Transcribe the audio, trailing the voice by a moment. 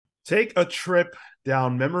take a trip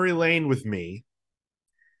down memory lane with me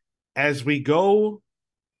as we go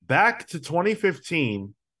back to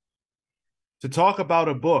 2015 to talk about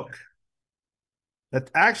a book that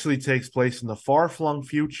actually takes place in the far-flung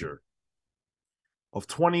future of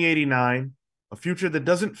 2089, a future that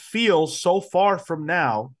doesn't feel so far from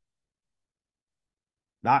now,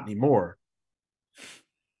 not anymore.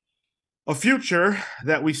 A future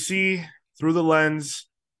that we see through the lens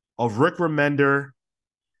of Rick Remender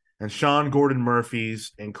and Sean Gordon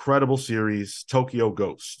Murphy's incredible series, Tokyo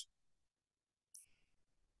Ghost.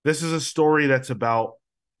 This is a story that's about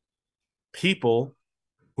people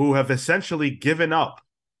who have essentially given up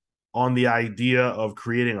on the idea of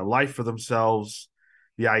creating a life for themselves,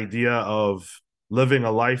 the idea of living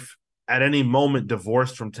a life at any moment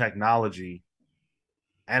divorced from technology,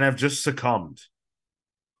 and have just succumbed.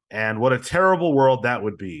 And what a terrible world that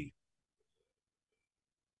would be.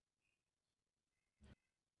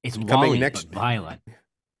 It's Coming Wally, next- but violent.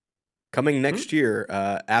 Coming next year,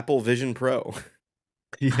 Apple Vision Pro.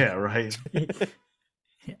 Yeah, right.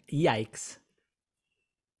 Yikes.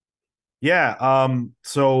 Yeah,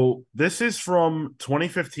 so this is from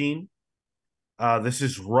 2015. This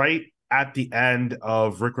is right at the end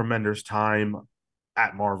of Rick Remender's time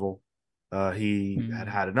at Marvel. He had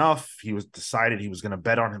had enough. He was decided he was going to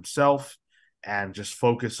bet on himself and just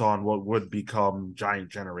focus on what would become Giant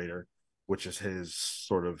Generator, which is his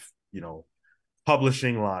sort of,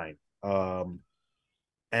 publishing line. He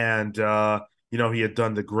had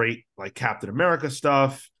done the great like Captain America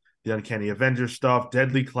stuff, the Uncanny Avengers stuff,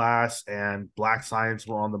 Deadly Class, and Black Science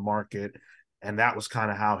were on the market. And that was kind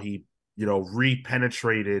of how he,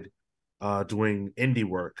 re-penetrated doing indie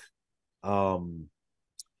work. Given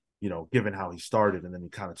how he started, and then he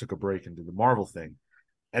kind of took a break and did the Marvel thing.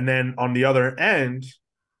 And then on the other end,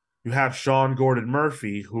 you have Sean Gordon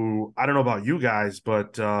Murphy, who I don't know about you guys,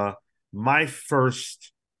 but my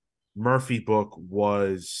first Murphy book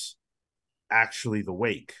was actually The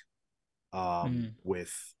Wake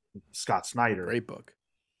with Scott Snyder.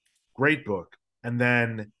 Great book. And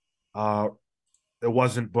then it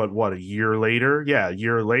wasn't but what, a year later? Yeah, a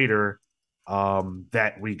year later,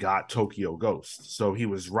 that we got Tokyo Ghost. So he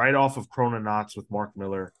was right off of Chrononauts with Mark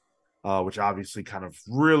Miller, which obviously kind of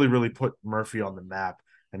really, really put Murphy on the map.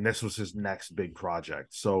 And this was his next big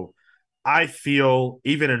project. So I feel,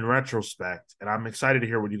 even in retrospect, and I'm excited to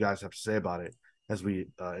hear what you guys have to say about it as we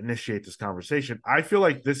initiate this conversation, I feel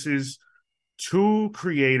like this is two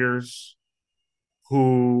creators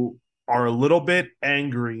who are a little bit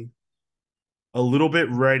angry, a little bit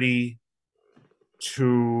ready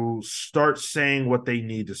to start saying what they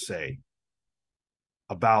need to say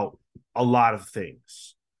about a lot of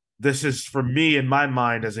things. This is, for me, in my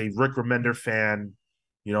mind, as a Rick Remender fan,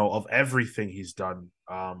 of everything he's done,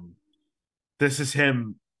 this is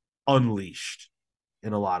him unleashed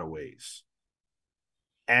in a lot of ways.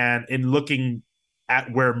 And in looking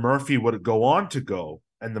at where Murphy would go on to go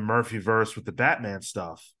and the Murphyverse with the Batman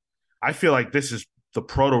stuff, I feel like this is the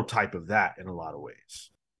prototype of that in a lot of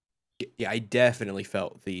ways. Yeah, I definitely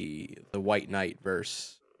felt the White Knight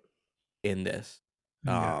verse in this,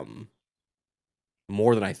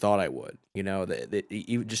 more than I thought I would.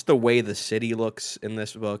 Just the way the city looks in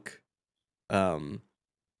this book,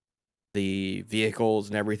 the vehicles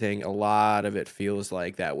and everything. A lot of it feels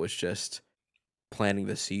like that was just planting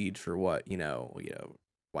the seed for what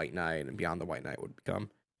White Knight and Beyond the White Knight would become.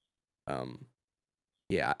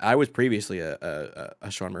 Yeah, I was previously a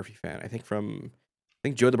Sean Murphy fan. I think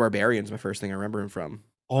Joe the Barbarian's my first thing I remember him from.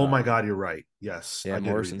 Oh my God, you're right. Yes, yeah, I did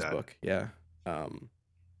Morrison's read that. book. Yeah, and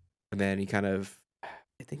then he kind of,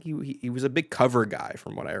 I think he was a big cover guy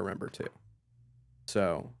from what I remember too.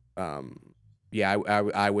 So, yeah,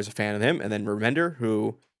 I was a fan of him, and then Remender,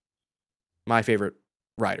 who my favorite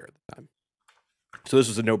writer at the time. So this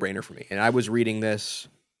was a no-brainer for me, and I was reading this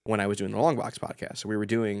when I was doing the Long Box podcast. So we were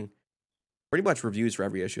doing pretty much reviews for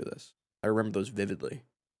every issue of this. I remember those vividly.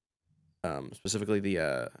 Specifically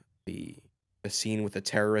the scene with the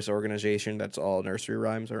terrorist organization that's all nursery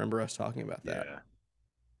rhymes. I remember us talking about that. Yeah.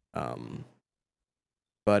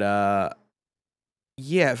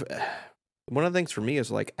 Yeah. One of the things for me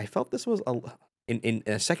is like I felt this was in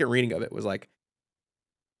a second reading of it was like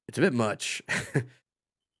it's a bit much.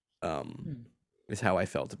 Is how I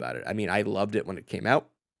felt about it. I mean, I loved it when it came out.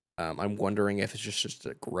 I'm wondering if it's just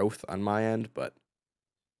a growth on my end, but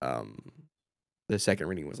the second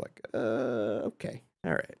reading was like, okay,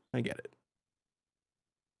 all right, I get it.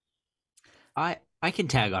 I can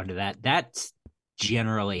tag onto that. That's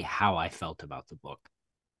generally how I felt about the book.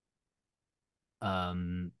 Now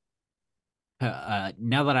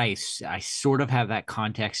that I sort of have that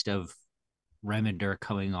context of Remender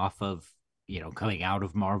coming off of, coming out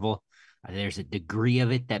of Marvel. There's a degree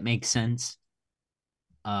of it that makes sense.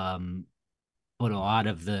 But a lot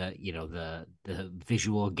of the, the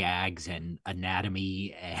visual gags and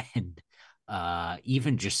anatomy and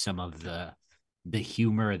even just some of the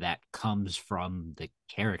humor that comes from the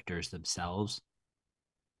characters themselves,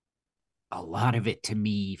 a lot of it to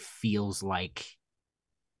me feels like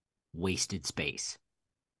wasted space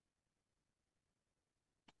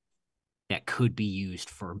that could be used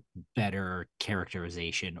for better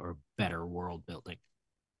characterization or better world building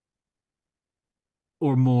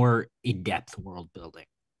or more in-depth world building.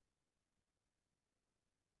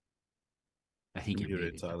 I think You're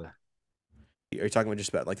muted, Tyler. Are you talking about just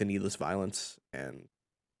about like the needless violence and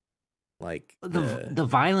like the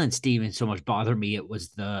violence didn't even so much bother me. It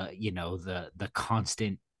was the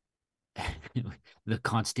constant the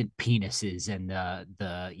constant penises and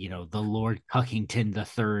the Lord Cuckington the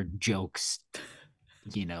third jokes,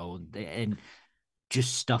 and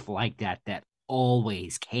just stuff like that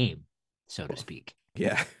always came, so to speak.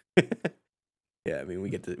 Yeah. Yeah, I mean,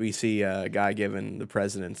 we see a guy giving the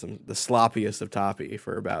president the sloppiest of toppy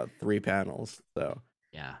for about 3 panels. So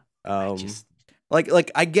yeah,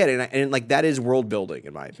 like I get it, and like that is world building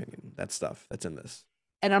in my opinion. That stuff that's in this,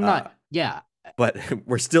 and I'm not, but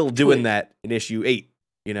we're still doing that in issue 8.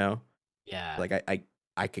 Yeah, like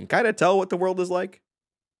I can kind of tell what the world is like.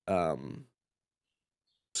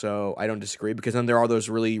 So I don't disagree, because then there are those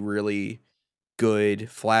really really good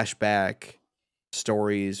flashback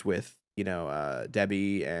stories with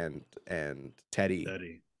Debbie and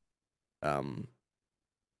Teddy.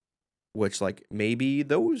 Which like maybe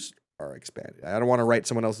those are expanded. I don't want to write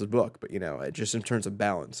someone else's book, but just in terms of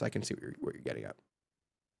balance, I can see what you're getting at.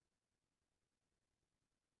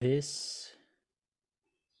 This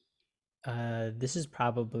is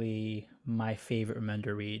probably my favorite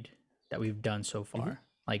Remender read that we've done so far. Mm-hmm.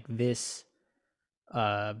 Like this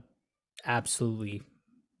absolutely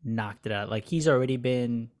knocked it out. Like he's already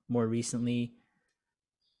been more recently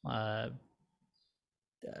in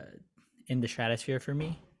the stratosphere for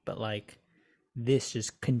me, but like this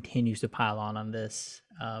just continues to pile on this.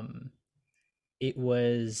 It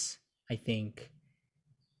was, I think,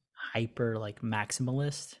 hyper like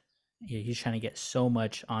maximalist. He's trying to get so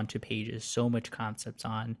much onto pages, so much concepts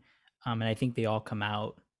on, and I think they all come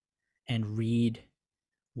out and read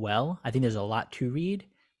well. I think there's a lot to read,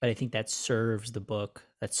 but I think that serves the book,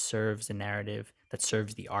 that serves the narrative, that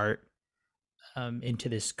serves the art, into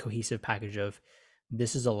this cohesive package of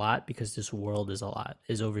this is a lot because this world is a lot,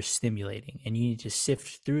 is overstimulating, and you need to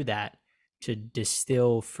sift through that to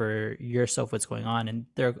distill for yourself what's going on. And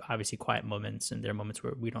there are obviously quiet moments, and there are moments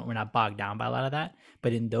where we're not bogged down by a lot of that,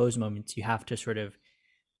 but in those moments you have to sort of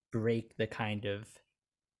break the kind of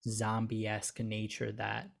zombie-esque nature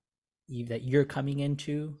that you're coming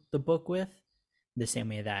into the book with, the same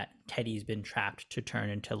way that Teddy's been trapped to turn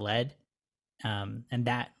into lead. And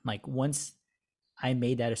that, like, once I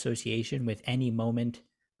made that association with any moment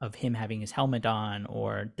of him having his helmet on,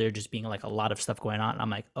 or there just being like a lot of stuff going on, I'm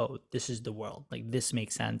like, oh, this is the world. Like this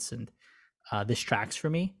makes sense, and this tracks for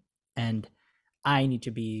me. And I need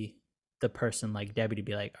to be the person like Debbie to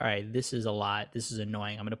be like, all right, this is a lot. This is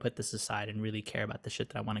annoying. I'm gonna put this aside and really care about the shit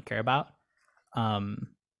that I want to care about.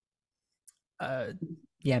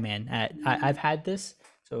 Yeah, man. I've had this.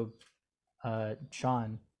 So,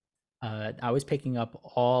 Sean, I was picking up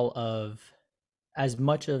all of as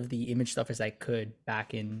much of the Image stuff as I could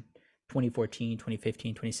back in 2014,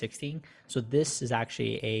 2015, 2016. So this is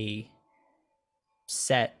actually a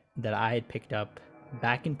set that I had picked up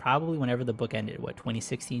back in probably whenever the book ended,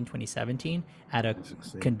 2016, 2017, at a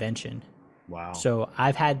convention. Wow. So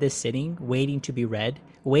I've had this sitting, waiting to be read,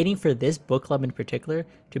 waiting for this book club in particular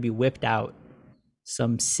to be whipped out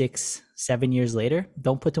some 6-7 years later.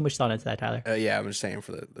 Don't put too much thought into that, Tyler. Yeah, I'm just saying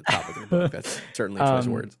for the topic of the book. That's certainly choice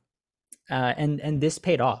words. And this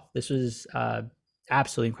paid off. This was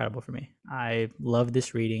absolutely incredible for me. I love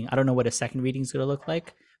this reading. I don't know what a second reading is going to look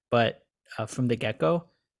like, but from the get-go,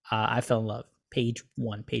 I fell in love. Page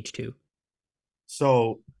 1, page 2.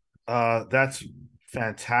 So that's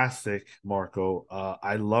fantastic, Marco.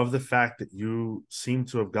 I love the fact that you seem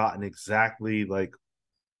to have gotten exactly like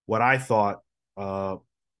what I thought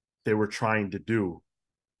they were trying to do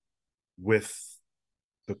with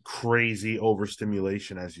the crazy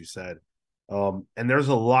overstimulation, as you said. And there's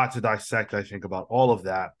a lot to dissect, I think, about all of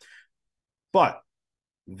that. But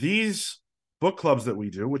these book clubs that we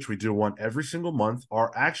do, which we do one every single month,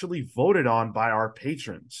 are actually voted on by our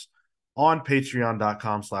patrons on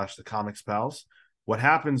patreon.com/thecomicspals. What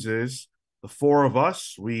happens is the 4 of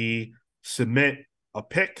us, we submit a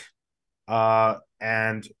pick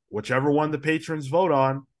And whichever one the patrons vote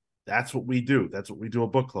on, that's what we do. That's what we do a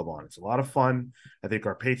book club on. It's a lot of fun. I think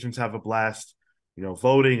our patrons have a blast,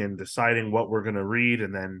 voting and deciding what we're going to read.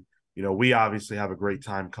 And then, we obviously have a great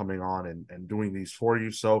time coming on and doing these for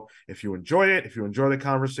you. So if you enjoy it, if you enjoy the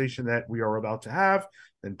conversation that we are about to have,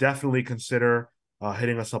 then definitely consider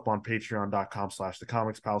hitting us up on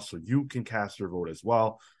patreon.com/thecomicspals so you can cast your vote as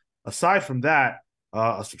well. Aside from that,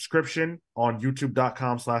 a subscription on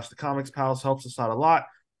youtube.com/thecomicspals helps us out a lot.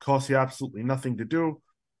 Costs you absolutely nothing to do.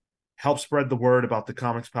 Help spread the word about the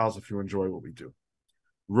Comics Pals if you enjoy what we do.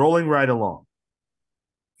 Rolling right along.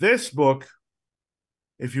 This book,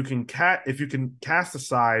 if you can cast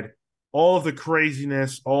aside all of the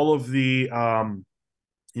craziness, all of the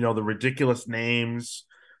the ridiculous names,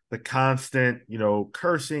 the constant,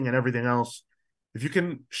 cursing and everything else, if you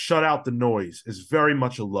can shut out the noise, is very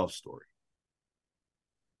much a love story.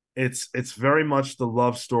 It's very much the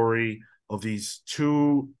love story of these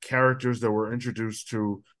two characters that were introduced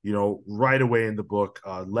to, right away in the book,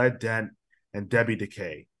 Led Dent and Debbie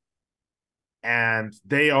Decay. And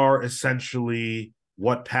they are essentially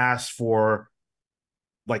what pass for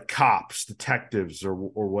like cops, detectives, or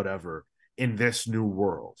whatever in this new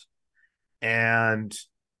world. And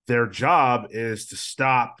their job is to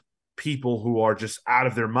stop people who are just out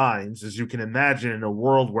of their minds, as you can imagine, in a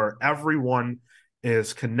world where everyone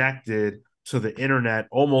is connected to the internet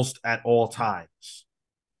almost at all times.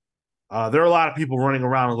 There are a lot of people running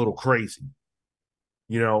around a little crazy,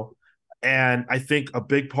 and I think a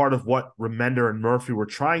big part of what Remender and Murphy were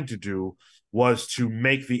trying to do was to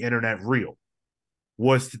make the internet real,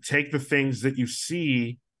 was to take the things that you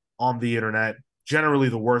see on the internet, generally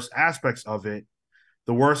the worst aspects of it,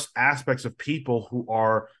 the worst aspects of people who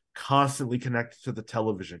are constantly connected to the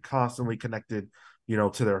television, constantly connected,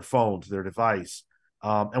 to their phone, to their device,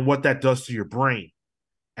 and what that does to your brain,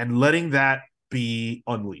 and letting that be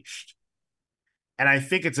unleashed. And I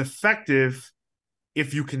think it's effective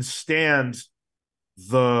if you can stand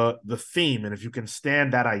the theme and if you can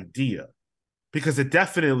stand that idea, because it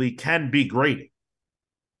definitely can be grating.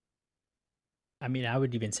 I mean, I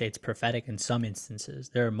would even say it's prophetic in some instances.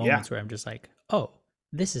 There are moments where I'm just like, oh,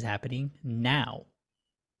 this is happening now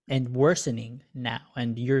and worsening now.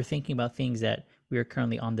 And you're thinking about things that we are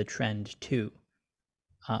currently on the trend to.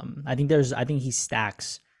 I think he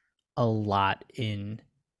stacks a lot in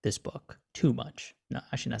this book. Too much. No,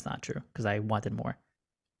 actually, that's not true because I wanted more.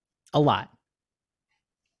 A lot.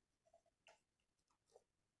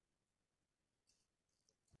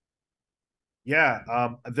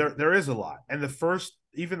 Yeah, there is a lot. And the first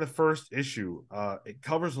issue, it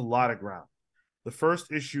covers a lot of ground. The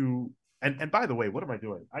first issue, and by the way, what am I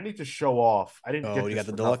doing? I need to show off. I didn't get you this got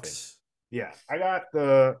the for deluxe. nothing. Yeah, I got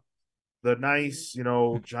the nice,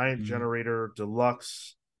 Giant Generator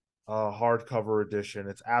deluxe hardcover edition.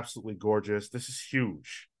 It's absolutely gorgeous. This is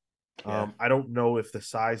huge. Yeah. I don't know if the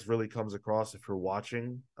size really comes across if you're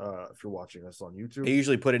watching us on YouTube. They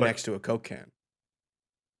usually put it next to a Coke can.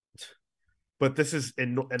 But this is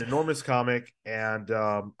an enormous comic, and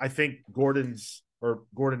I think Gordon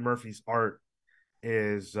Murphy's art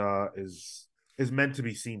is meant to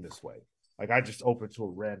be seen this way. Like, I just opened to a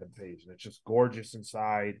random page, and it's just gorgeous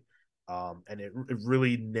inside, and it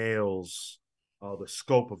really nails the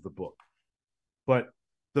scope of the book. But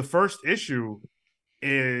the first issue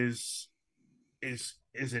is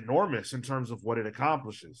enormous in terms of what it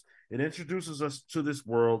accomplishes. It introduces us to this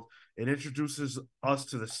world. It introduces us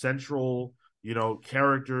to the central,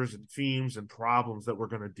 characters and themes and problems that we're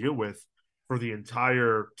going to deal with for the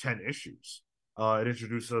entire 10 issues. It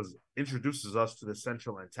introduces us to the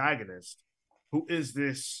central antagonist, who is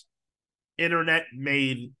this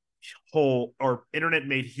internet-made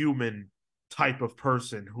human type of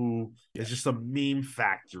person who is just a meme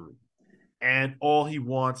factory. And all he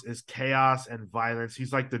wants is chaos and violence.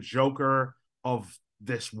 He's like the Joker of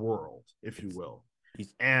this world, if you will.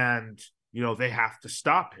 And, they have to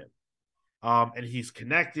stop him. And he's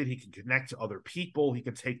connected. He can connect to other people. He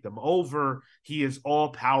can take them over. He is all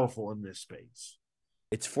powerful in this space.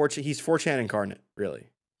 He's 4chan incarnate, really.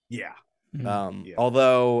 Yeah.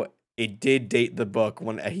 Although it did date the book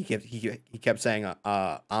when he kept saying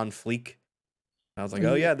on fleek. I was like,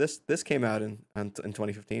 oh yeah, this came out in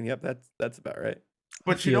 2015. Yep, that's about right.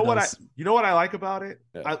 But you know what I like about it?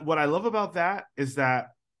 Yeah. What I love about that is that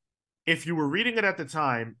if you were reading it at the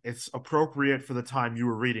time, it's appropriate for the time you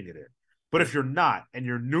were reading it in. But if you're not, and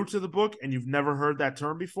you're new to the book and you've never heard that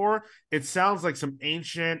term before, it sounds like some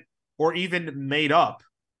ancient or even made up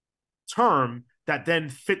term that then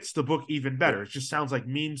fits the book even better. It just sounds like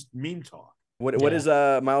meme talk. What Yeah. is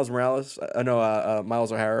Miles Morales?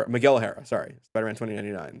 Miles O'Hara, Miguel O'Hara. Sorry, Spider-Man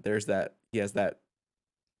 2099. There's that. He has that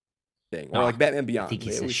thing, or like Shock. Batman I Beyond. think he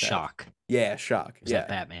They says always have. shock. Yeah, shock. Is Yeah, that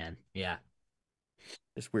Batman? Yeah.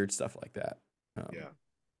 just weird stuff like that. Yeah.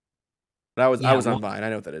 But I Yeah, was on well- Vine. I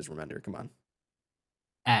know what that is. Remender, come on.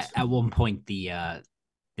 At one point,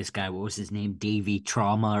 this guy, what was his name, Davy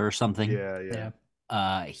Trauma or something? Yeah.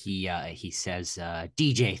 He says,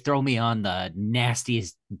 DJ, throw me on the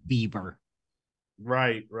nastiest Bieber.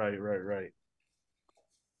 Right.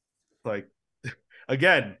 Like,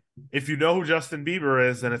 again, if you know who Justin Bieber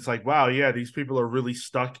is, then it's like, wow, yeah, these people are really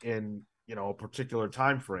stuck in, a particular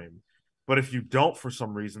time frame. But if you don't for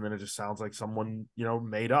some reason, then it just sounds like someone,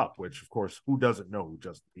 made up, which of course, who doesn't know who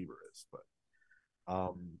Justin Bieber is? But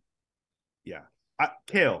yeah.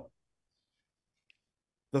 Kale,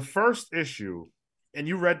 the first issue, and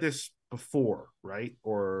you read this before, right?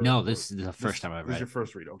 No, this is the first time I've This is read your it.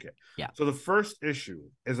 first read. Okay. Yeah. So the first issue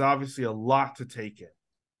is obviously a lot to take in.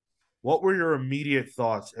 What were your immediate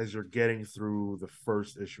thoughts as you're getting through the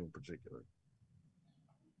first issue in particular?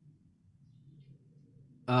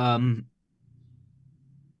 I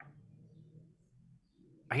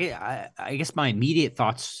guess my immediate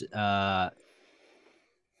thoughts, I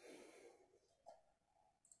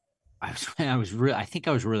think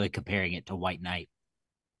I was really comparing it to White Knight.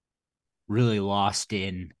 Really lost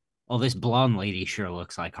in, oh, this blonde lady sure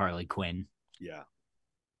looks like Harley Quinn. Yeah.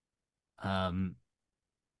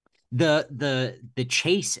 The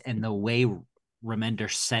chase and the way Remender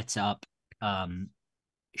sets up,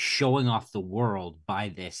 showing off the world by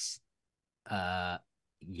this,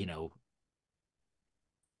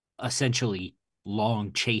 essentially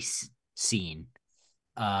long chase scene,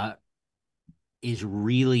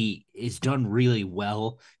 is done really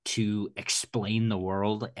well to explain the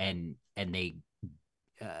world, and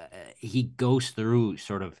he goes through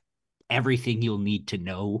sort of everything you'll need to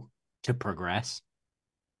know to progress.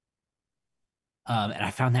 And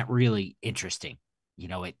I found that really interesting.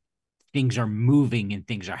 Things are moving and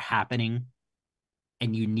things are happening,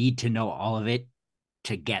 and you need to know all of it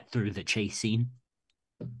to get through the chase scene.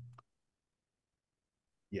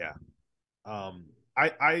 Yeah.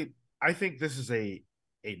 I think this is a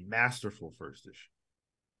masterful first issue.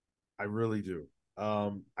 I really do.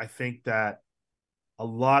 I think that a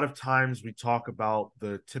lot of times we talk about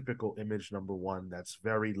the typical image number one that's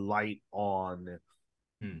very light on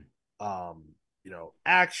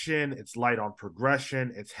action, it's light on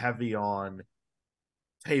progression, it's heavy on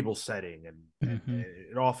table setting, and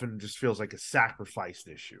it often just feels like a sacrificed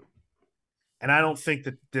issue. And I don't think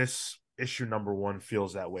that this issue number one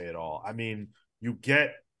feels that way at all. I mean, you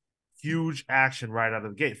get huge action right out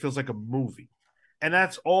of the gate. It feels like a movie. And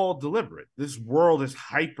that's all deliberate. This world is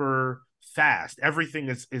hyper fast. Everything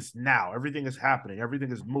is now. Everything is happening.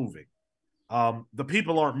 Everything is moving. The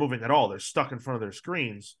people aren't moving at all. They're stuck in front of their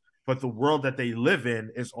screens, but the world that they live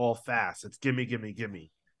in is all fast. It's gimme, gimme,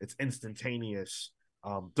 gimme. It's instantaneous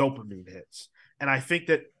dopamine hits. And I think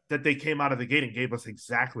that they came out of the gate and gave us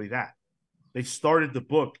exactly that. They started the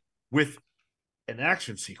book with an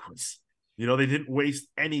action sequence. They didn't waste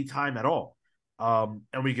any time at all.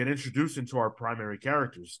 And we get introduced into our primary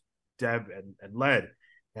characters, Deb and Led.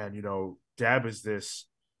 And, Deb is this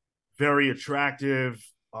very attractive,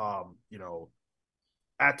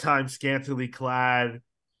 at times scantily clad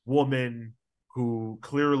woman who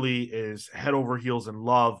clearly is head over heels in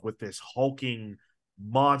love with this hulking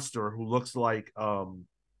monster who looks like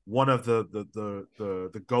one of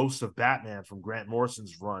the ghosts of Batman from Grant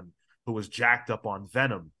Morrison's run, who was jacked up on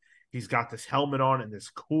Venom. He's got this helmet on and this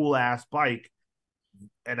cool ass bike,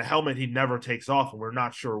 and a helmet he never takes off, and we're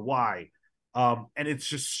not sure why. And it's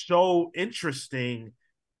just so interesting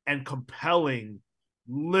and compelling,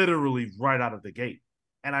 literally right out of the gate.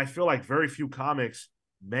 And I feel like very few comics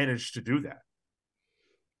manage to do that.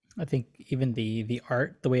 I think even the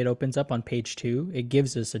art, the way it opens up on page 2, it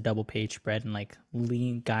gives us a double page spread and like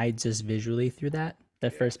guides us visually through that.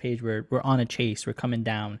 That first page where we're on a chase, we're coming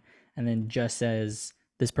down, and then just as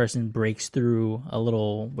this person breaks through a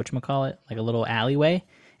little, whatchamacallit, like a little alleyway,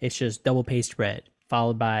 it's just double page spread,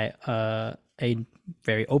 followed by a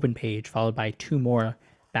very open page, followed by 2 more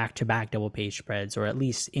back-to-back double page spreads, or at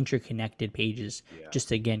least interconnected pages, just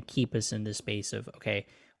to again keep us in this space of, okay,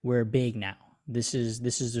 we're big now. This is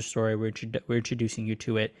the story. We're introducing you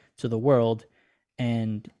to the world,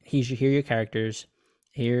 and here are your characters.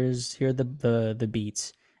 Here are the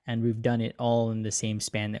beats, and we've done it all in the same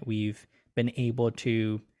span that we've been able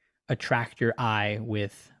to attract your eye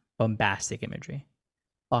with bombastic imagery.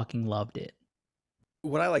 Fucking loved it.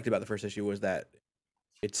 What I liked about the first issue was that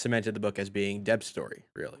it cemented the book as being Deb's story,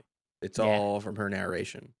 really. It's all from her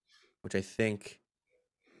narration. which I think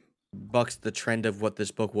bucks the trend of what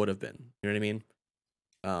this book would have been. You know what I mean?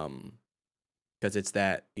 Because it's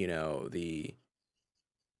that, the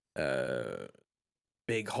uh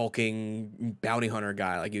big hulking bounty hunter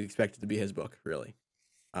guy, like you expect it to be his book, really.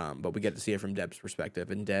 But we get to see it from Deb's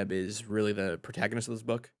perspective, and Deb is really the protagonist of this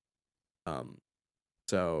book.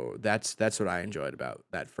 So that's what I enjoyed about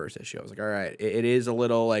that first issue. I was like, all right, it is a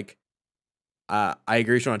little like, I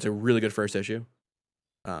agree, Sean. It's a really good first issue,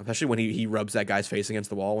 especially when he rubs that guy's face against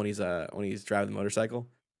the wall when he's driving the motorcycle.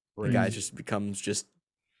 The guy just becomes just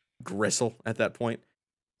gristle at that point.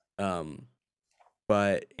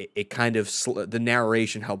 But it kind of the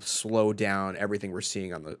narration helps slow down everything we're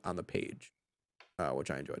seeing on the page,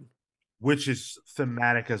 which I enjoyed. Which is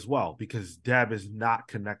thematic as well, because Deb is not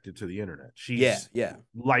connected to the internet. She's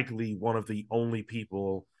likely one of the only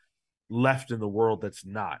people left in the world that's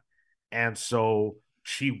not. And so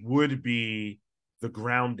she would be the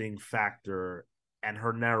grounding factor, and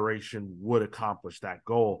her narration would accomplish that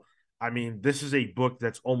goal. I mean, this is a book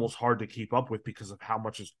that's almost hard to keep up with because of how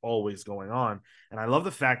much is always going on. And I love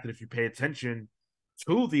the fact that if you pay attention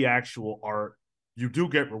to the actual art, you do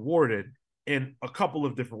get rewarded in a couple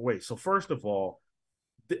of different ways. So first of all,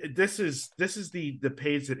 this is the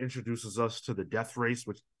page that introduces us to the death race,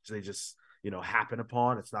 which they just happen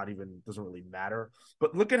upon. It's not even, doesn't really matter.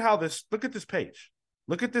 But look at this page.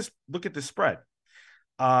 Look at this spread.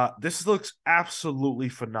 This looks absolutely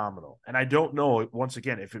phenomenal. And I don't know, once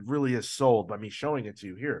again, if it really is sold by me showing it to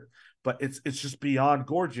you here, but it's just beyond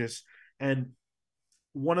gorgeous. And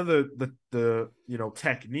one of the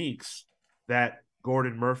techniques that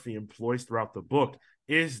Gordon Murphy employs throughout the book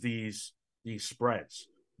is these spreads,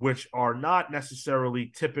 which are not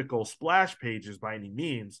necessarily typical splash pages by any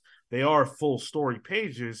means. They are full story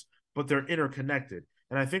pages, but they're interconnected.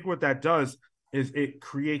 And I think what that does is it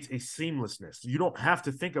creates a seamlessness. You don't have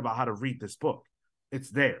to think about how to read this book.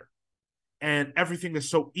 It's there. And everything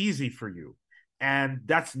is so easy for you. And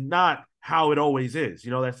that's not how it always is.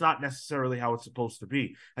 That's not necessarily how it's supposed to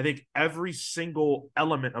be. I think every single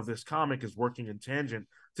element of this comic is working in tangent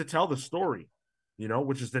to tell the story,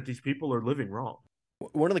 which is that these people are living wrong.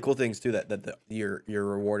 One of the cool things too that you're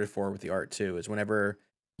rewarded for with the art too is whenever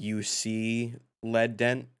you see Lead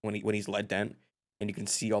Dent when he's Lead Dent, and you can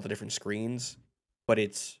see all the different screens, but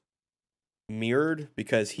it's mirrored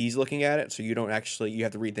because he's looking at it, so you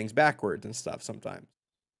have to read things backwards and stuff sometimes.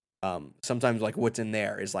 Sometimes like what's in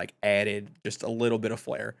there is like added just a little bit of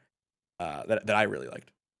flair that I really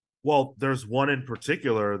liked. Well, there's one in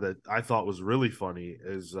particular that I thought was really funny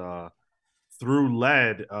is through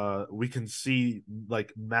LED, we can see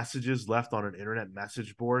like messages left on an internet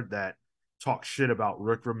message board that talk shit about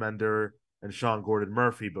Rick Remender and Sean Gordon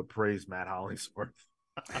Murphy, but praise Matt Hollingsworth.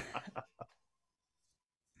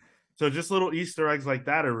 So just little Easter eggs like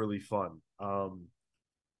that are really fun.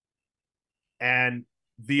 And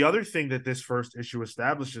the other thing that this first issue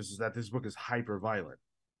establishes is that this book is hyper violent.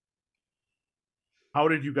 How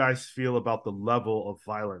did you guys feel about the level of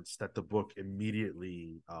violence that the book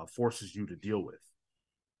immediately forces you to deal with?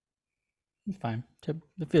 Fine. It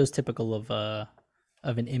feels typical of an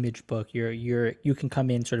Image book. You can come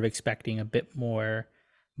in sort of expecting a bit more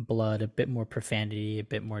blood, a bit more profanity, a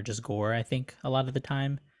bit more just gore, I think, a lot of the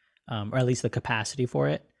time, or at least the capacity for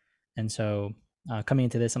it. And so coming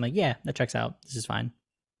into this, I'm like, yeah, that checks out. This is fine.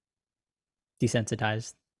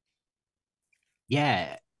 Desensitized.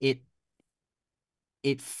 Yeah,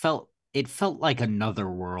 it felt like another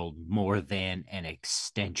world more than an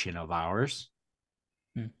extension of ours.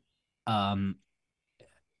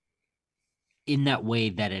 In that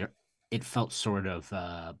way that it felt sort of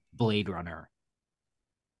Blade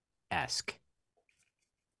Runner-esque.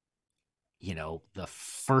 The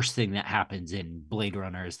first thing that happens in Blade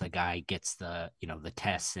Runner is the guy gets the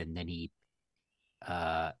tests, and then he's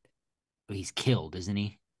killed, isn't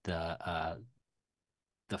he? The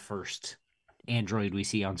first android we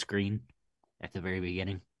see on screen at the very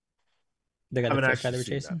beginning. They got the first guy they were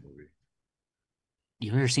chasing.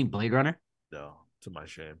 You've never seen Blade Runner? No, to my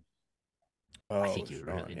shame. I think you would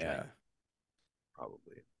really enjoy it.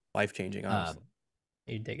 Probably. Life-changing, honestly.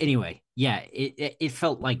 Anyway, yeah, it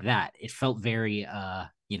felt like that. It felt very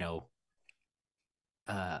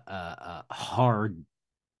hard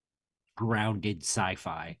grounded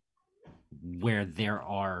sci-fi where there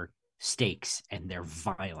are stakes and they're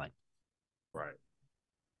violent. Right.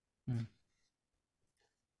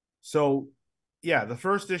 So yeah, the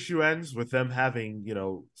first issue ends with them having,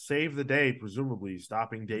 saved the day, presumably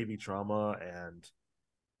stopping Davy trauma, and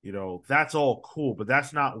that's all cool, but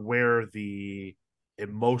that's not where the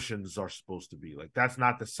emotions are supposed to be. Like, that's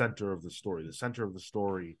not the center of the story. The center of the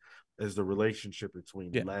story is the relationship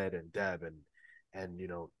between Yeah. Led and Deb, and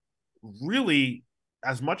really,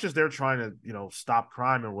 as much as they're trying to stop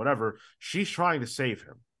crime and whatever, she's trying to save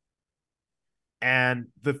him. And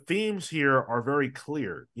the themes here are very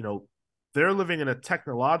clear. They're living in a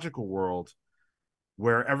technological world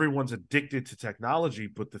where everyone's addicted to technology,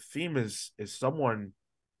 but the theme is someone,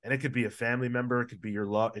 and it could be a family member, it could be your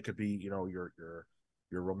love, it could be your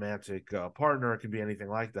romantic partner, it could be anything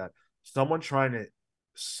like that. Someone trying to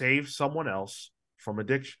save someone else from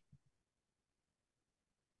addiction,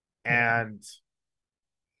 and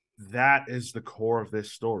that is the core of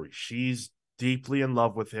this story. She's deeply in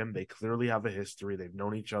love with him. They clearly have a history. They've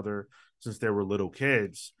known each other since they were little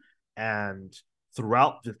kids, and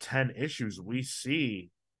throughout the 10 issues, we see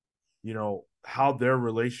how their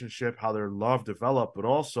relationship, how their love developed, but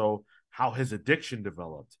also how his addiction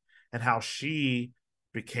developed and how she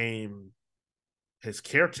became his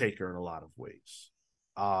caretaker in a lot of ways.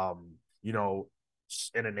 An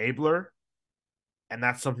enabler, and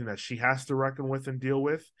that's something that she has to reckon with and deal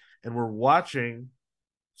with. And we're watching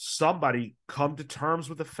somebody come to terms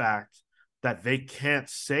with the fact that they can't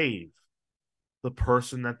save the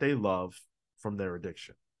person that they love from their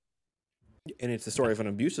addiction. And it's the story of an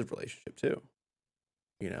abusive relationship too.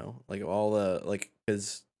 Like all the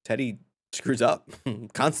because Teddy screws up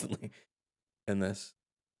constantly in this,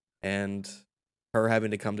 and her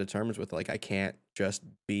having to come to terms with I can't just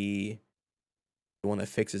be the one that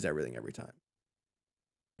fixes everything every time.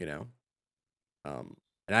 And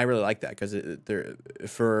I really like that because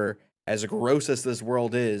for as gross as this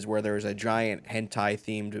world is, where there's a giant hentai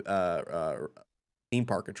themed theme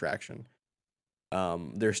park attraction,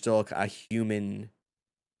 there's still a human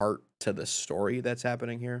part to the story that's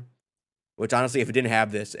happening here. Which honestly, if it didn't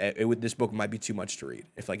have this, this book might be too much to read.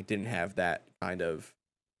 If it didn't have that kind of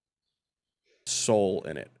soul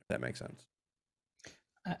in it, if that makes sense.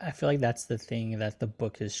 I feel like that's the thing that the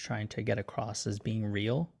book is trying to get across as being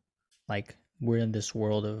real. Like, we're in this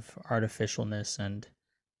world of artificialness, and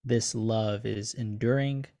this love is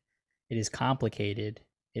enduring. It is complicated.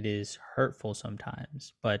 It is hurtful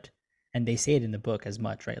sometimes, and they say it in the book as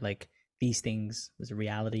much, right? Like, these things, as a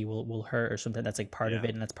reality, will hurt, or something that's part of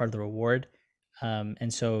it, and that's part of the reward.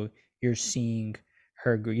 And so you're seeing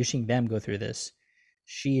them go through this.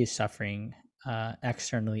 She is suffering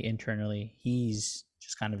externally, internally. He's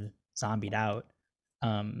just kind of zombied out.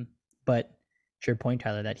 But to your point,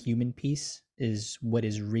 Tyler, that human piece is what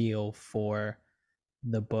is real for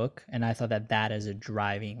the book, and I thought that as a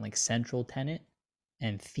driving central tenet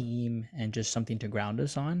and theme, and just something to ground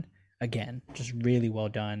us on. Again, just really well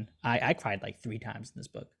done. I cried 3 times in this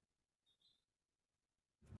book.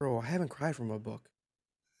 Bro, I haven't cried from a book.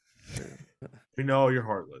 We know you're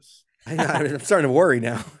heartless. I'm starting to worry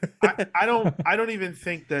now. I don't even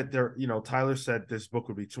think that there. Tyler said this book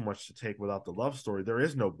would be too much to take without the love story. There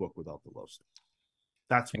is no book without the love story.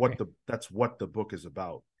 That's what the book is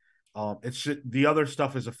about. The other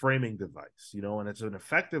stuff is a framing device, and it's an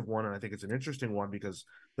effective one, and I think it's an interesting one because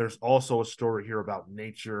there's also a story here about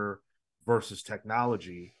nature versus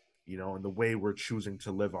technology, and the way we're choosing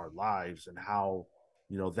to live our lives, and how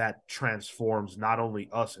that transforms not only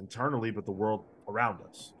us internally but the world around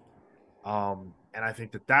us. And I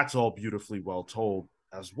think that that's all beautifully well told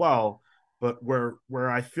as well. But where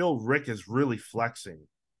I feel Rick is really flexing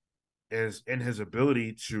is in his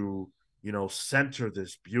ability to center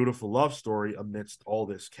this beautiful love story amidst all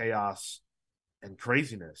this chaos and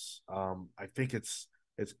craziness. I think it's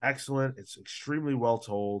excellent. It's extremely well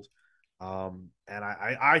told. And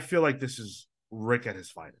I feel like this is Rick at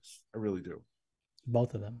his finest. I really do.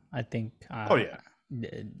 Both of them, I think. Oh yeah.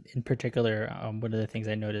 In particular, one of the things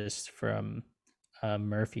I noticed from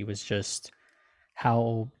Murphy was just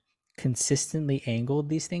how consistently angled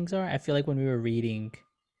these things are. I feel like when we were reading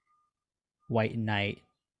White Knight,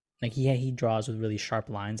 he draws with really sharp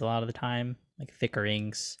lines a lot of the time, thicker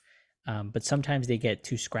inks, but sometimes they get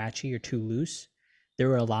too scratchy or too loose. There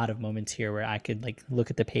were a lot of moments here where I could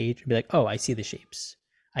look at the page and be like, oh, I see the shapes.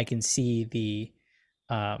 I can see the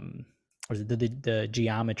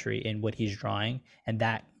geometry in what he's drawing, and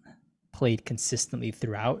that played consistently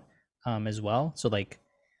throughout as well. So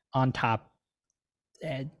on top,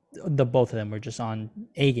 the both of them were just on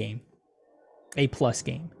A plus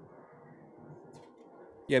game.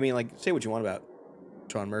 Yeah, I mean, say what you want about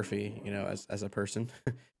Sean Murphy, as a person.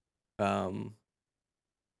 I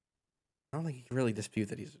don't think you can really dispute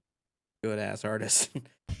that he's a good ass artist.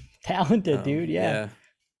 Talented dude, yeah.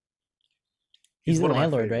 He's the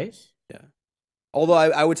landlord, right? Yeah. Although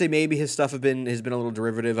I would say maybe his stuff has been a little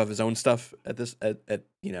derivative of his own stuff at this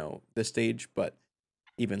stage, but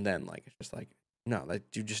even then, it's just no, that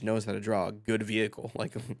dude just knows how to draw a good vehicle.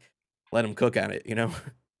 let him cook at it, you know?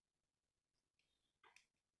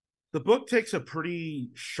 The book takes a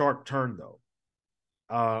pretty sharp turn, though.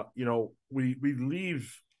 We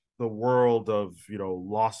leave the world of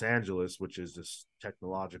Los Angeles, which is this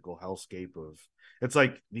technological hellscape of it's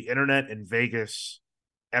like the internet in Vegas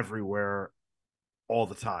everywhere all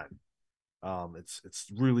the time.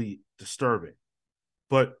 It's really disturbing.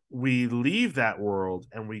 But we leave that world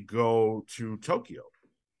and we go to Tokyo,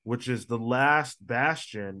 which is the last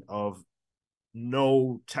bastion of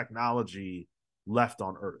no technology left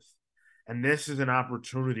on Earth. And this is an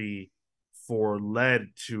opportunity for Led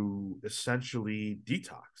to essentially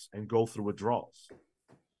detox and go through withdrawals.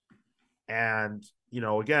 And,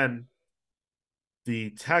 again,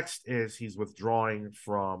 the text is he's withdrawing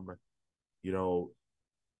from,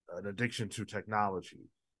 an addiction to technology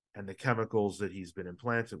and the chemicals that he's been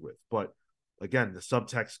implanted with. But again, the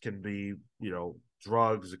subtext can be,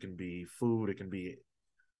 drugs, it can be food, it can be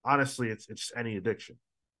honestly, it's just any addiction.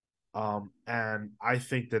 And I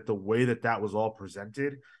think that the way that was all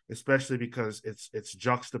presented, especially because it's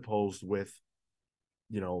juxtaposed with,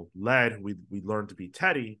 Led, we learned to be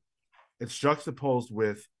Teddy. It's juxtaposed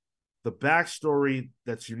with the backstory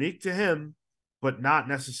that's unique to him, but not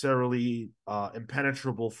necessarily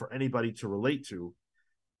impenetrable for anybody to relate to.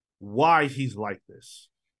 Why he's like this,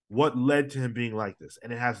 what led to him being like this,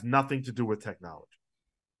 and it has nothing to do with technology.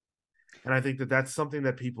 And I think that that's something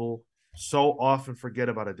that people so often forget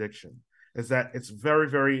about addiction, is that it's very,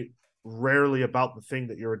 very rarely about the thing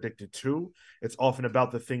that you're addicted to. It's often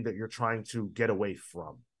about the thing that you're trying to get away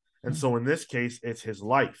from. And so in this case, it's his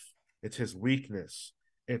life, it's his weakness.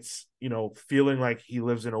 It's, feeling like he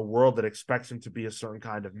lives in a world that expects him to be a certain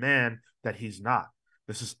kind of man that he's not.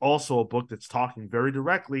 This is also a book that's talking very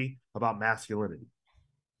directly about masculinity.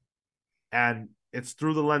 And it's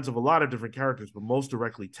through the lens of a lot of different characters, but most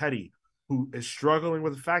directly Teddy, who is struggling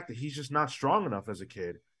with the fact that he's just not strong enough as a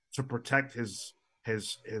kid to protect his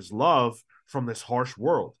love from this harsh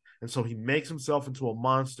world. And so he makes himself into a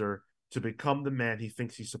monster to become the man he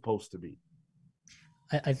thinks he's supposed to be.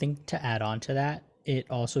 I think to add on to that, it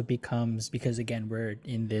also becomes, because again, we're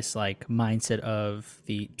in this like mindset of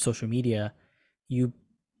the social media, you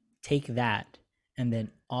take that and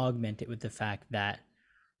then augment it with the fact that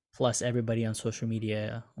plus everybody on social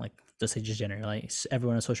media, like let's say just generally, like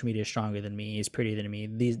everyone on social media is stronger than me, is prettier than me.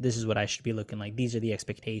 This is what I should be looking like. These are the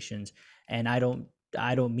expectations, and I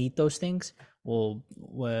don't meet those things. Well,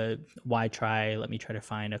 why try? Let me try to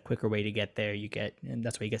find a quicker way to get there. And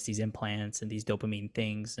that's why you get these implants and these dopamine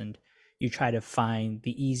things, and you try to find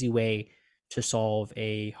the easy way to solve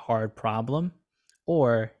a hard problem,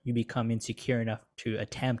 or you become insecure enough to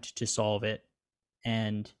attempt to solve it.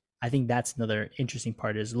 And I think that's another interesting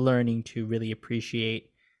part, is learning to really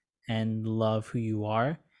appreciate and love who you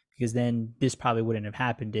are, because then this probably wouldn't have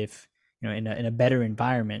happened if, in a better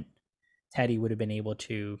environment, Teddy would have been able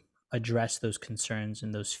to address those concerns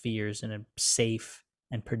and those fears in a safe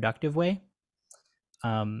and productive way.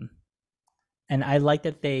 And I like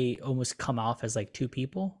that they almost come off as like two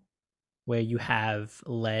people, where you have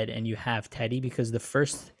Led and you have Teddy, because the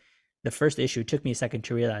first issue, it took me a second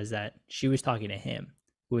to realize that she was talking to him,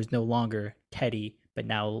 who is no longer Teddy, but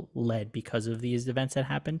now Led because of these events that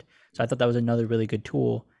happened. So I thought that was another really good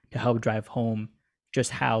tool to help drive home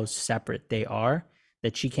just how separate they are,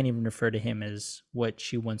 that she can't even refer to him as what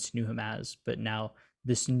she once knew him as, but now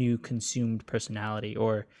this new consumed personality.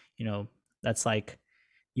 Or, that's like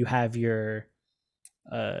you have you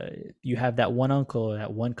have that one uncle or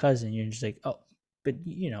that one cousin, you're just like, oh, but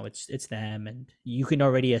it's them, and you can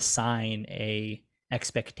already assign a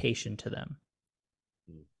expectation to them.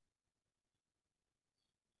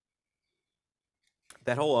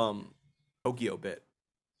 That whole Tokyo bit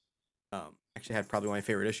actually had probably my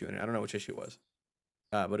favorite issue in it. I don't know which issue it was,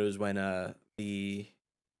 but it was when the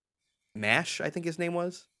Mash, I think his name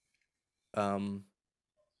was, the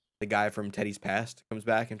guy from Teddy's past comes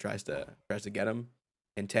back and tries to get him,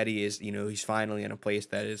 and Teddy is, he's finally in a place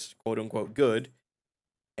that is quote unquote good,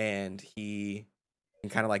 and he can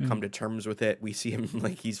kind of like come to terms with it. We see him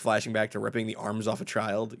like he's flashing back to ripping the arms off a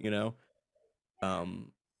child,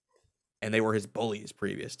 and they were his bullies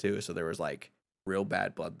previous too, so there was like real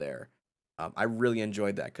bad blood there. I really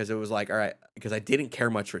enjoyed that, because it was like, all right, because I didn't care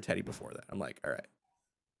much for Teddy before that. I'm like, all right,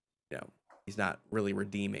 he's not really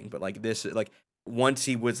redeeming, but like this, like once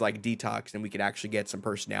he was like detoxed and we could actually get some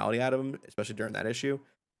personality out of him, especially during that issue,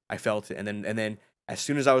 I felt it. And then as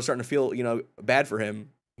soon as I was starting to feel, bad for him,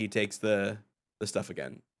 he takes the stuff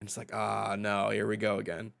again, and it's like, no, here we go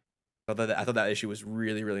again. I thought that issue was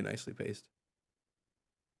really, really nicely paced.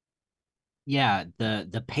 Yeah,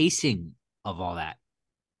 the pacing of all that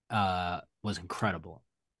was incredible.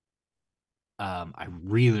 I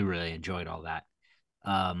really, really enjoyed all that.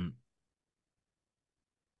 Um,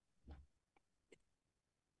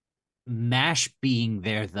 MASH being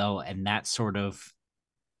there though, and that sort of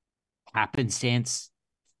happenstance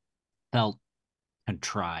felt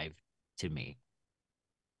contrived to me.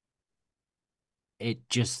 It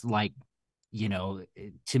just like,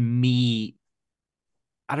 to me,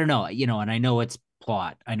 I don't know, and I know it's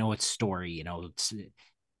plot, I know it's story,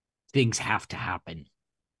 things have to happen.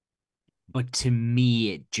 But to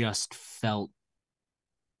me, it felt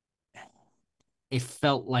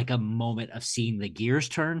like a moment of seeing the gears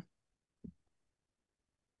turn.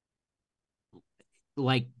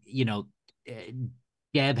 Like, eh,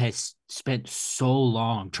 Deb has spent so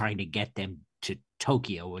long trying to get them to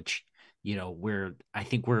Tokyo, which, I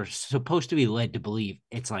think we're supposed to be led to believe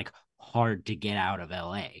it's like hard to get out of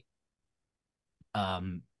LA.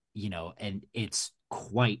 Um, and it's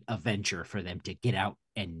quite a venture for them to get out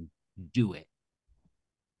and do it.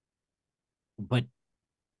 But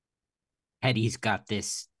Teddy's got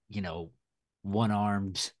this, one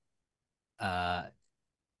armed uh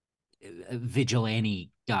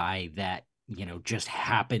vigilante guy that, just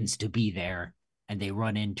happens to be there, and they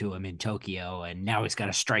run into him in Tokyo, and now he's got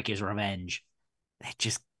to strike his revenge. It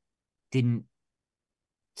just didn't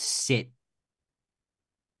sit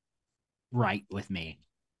right with me.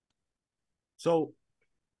 So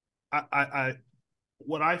I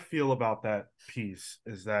what I feel about that piece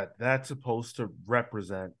is that that's supposed to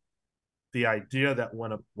represent the idea that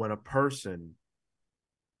when a person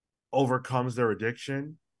overcomes their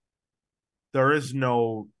addiction, there is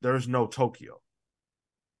no Tokyo.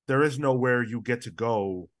 There is nowhere you get to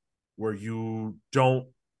go where you don't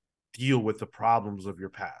deal with the problems of your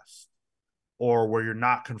past, or where you're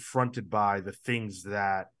not confronted by the things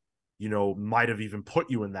that might have even put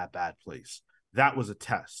you in that bad place. That was a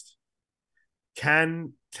test.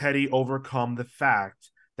 Can Teddy overcome the fact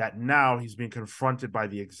that now he's being confronted by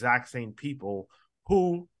the exact same people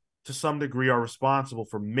who, to some degree, are responsible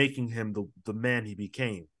for making him the man he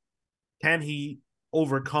became? Can he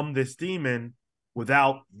overcome this demon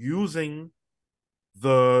without using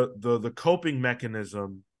the coping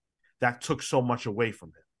mechanism that took so much away from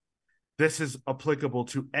him? This is applicable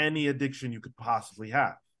to any addiction you could possibly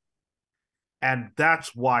have. And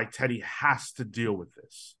that's why Teddy has to deal with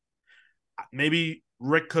this. Maybe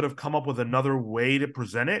Rick could have come up with another way to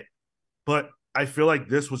present it, but I feel like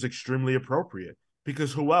this was extremely appropriate,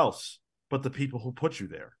 because who else but the people who put you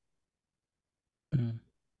there? Mm.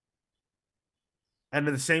 And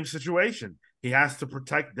in the same situation, he has to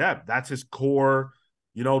protect Deb. That's his core,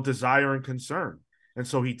 desire and concern. And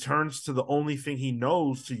so he turns to the only thing he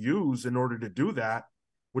knows to use in order to do that,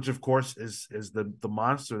 which of course is the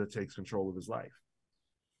monster that takes control of his life.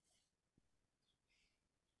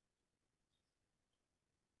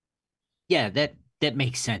 Yeah, that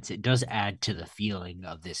makes sense. It does add to the feeling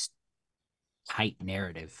of this tight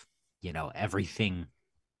narrative. Everything,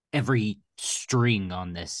 every string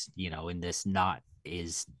on this, in this knot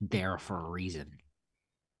is there for a reason.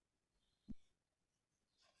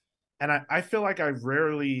 And I feel like I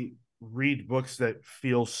rarely read books that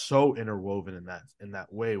feel so interwoven in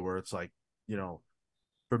that way, where it's like,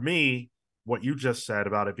 for me, what you just said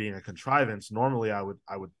about it being a contrivance, normally I would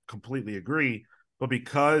completely agree, but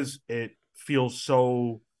because it feels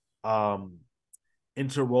so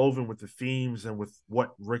interwoven with the themes and with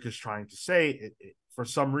what Rick is trying to say, for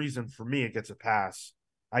some reason, for me, it gets a pass.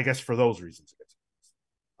 I guess for those reasons, it gets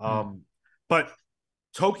a pass. But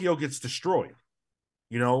Tokyo gets destroyed,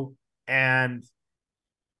 and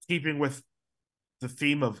keeping with the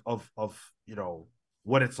theme of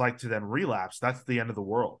what it's like to then relapse, that's the end of the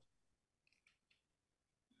world.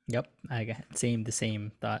 Yep, I got the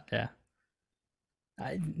same thought. Yeah,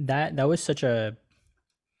 that was such a,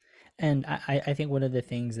 and I think one of the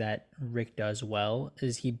things that Rick does well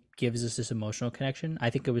is he gives us this emotional connection. I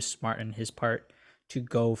think it was smart on his part to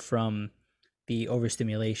go from the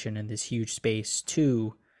overstimulation in this huge space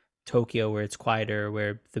to Tokyo, where it's quieter,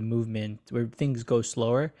 where the movement, where things go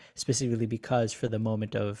slower, specifically because for the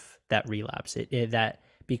moment of that relapse, that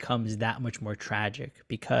becomes that much more tragic,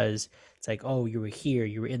 because it's like, oh, you were here,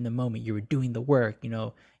 you were in the moment, you were doing the work,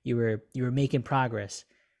 you were making progress.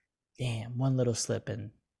 Damn, one little slip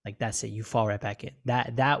and like that's it, you fall right back in.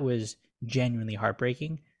 That was genuinely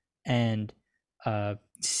heartbreaking. And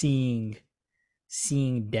seeing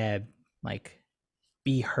Deb like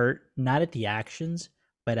be hurt, not at the actions,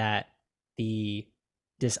 but at the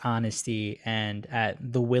dishonesty and at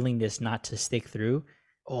the willingness not to stick through.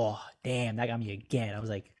 Oh, damn, that got me again. I was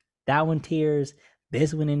like, that one tears,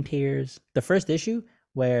 this one in tears. The first issue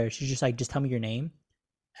where she's just like, just tell me your name.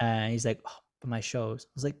 And he's like, oh, but my shows.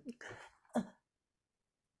 I was like,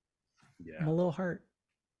 Yeah. I'm a little hurt.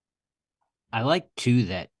 I like too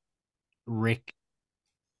that Rick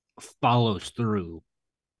follows through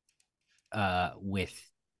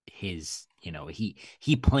with his,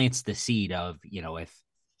 he plants the seed of,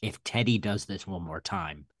 if Teddy does this one more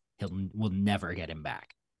time, we'll never get him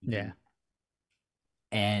back. Yeah.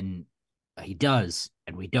 And he does,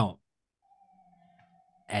 and we don't.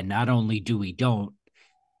 And not only do we don't,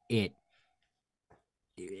 it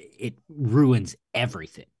ruins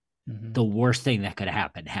everything. Mhm. The worst thing that could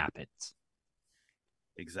happen happens.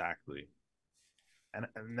 Exactly. And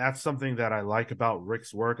that's something that I like about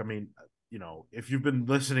Rick's work. I mean, if you've been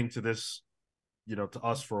listening to this, to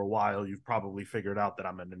us for a while, you've probably figured out that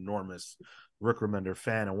I'm an enormous Rick Remender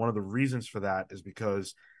fan. And one of the reasons for that is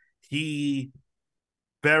because he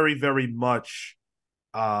very, very much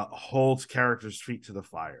holds characters' feet to the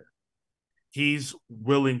fire. He's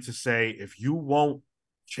willing to say, if you won't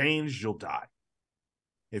change, you'll die.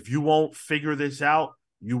 If you won't figure this out,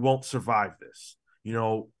 you won't survive this.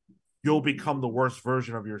 You'll become the worst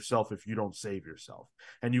version of yourself if you don't save yourself.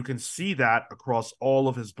 And you can see that across all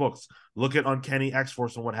of his books. Look at Uncanny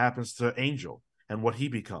X-Force and what happens to Angel and what he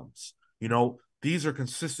becomes. These are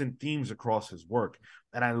consistent themes across his work.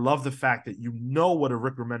 And I love the fact that you know what a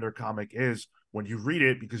Rick Remender comic is when you read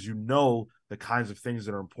it, because you know the kinds of things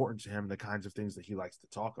that are important to him, the kinds of things that he likes to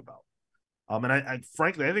talk about. And I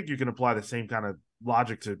frankly, I think you can apply the same kind of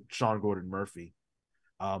logic to Sean Gordon Murphy.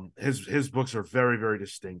 His books are very, very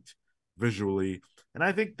distinct visually, and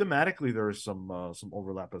I think thematically there is some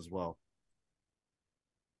overlap as well.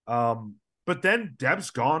 But then Deb's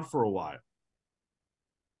gone for a while,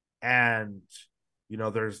 and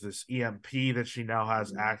there's this EMP that she now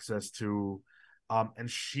has access to,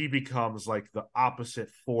 and she becomes like the opposite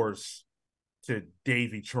force to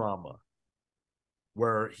Davy Trauma,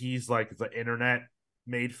 where he's like the internet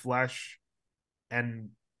made flesh and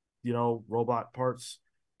robot parts.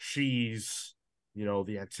 She's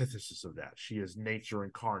the antithesis of that. She is nature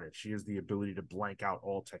incarnate. She is the ability to blank out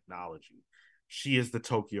all technology. She is the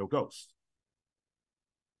Tokyo Ghost.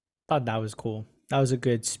 Thought that was cool. That was a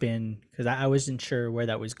good spin because I wasn't sure where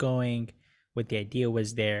that was going, what the idea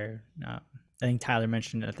was there. I think Tyler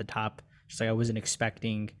mentioned it at the top. Just like I wasn't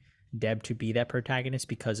expecting Deb to be that protagonist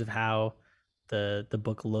because of how the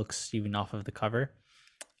book looks, even off of the cover.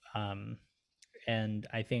 And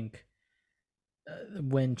I think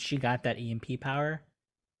when she got that EMP power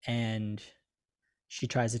and she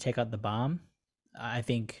tries to take out the bomb, I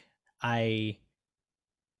think I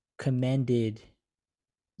commended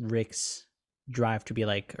Rick's drive to be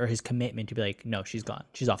like, or his commitment to be like, no, she's gone.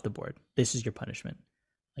 She's off the board. This is your punishment.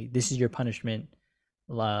 Like, this is your punishment.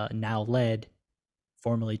 Now Led,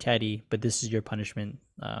 formerly Teddy, but this is your punishment.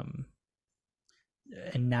 And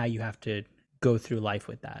now you have to go through life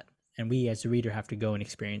with that. And we as the reader have to go and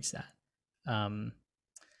experience that.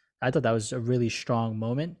 I thought that was a really strong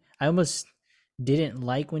moment. I almost didn't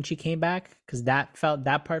like when she came back because that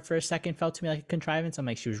part for a second felt to me like a contrivance. I'm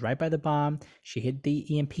like, she was right by the bomb. She hit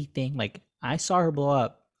the EMP thing. Like, I saw her blow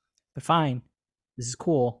up, but fine. This is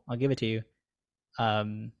cool. I'll give it to you.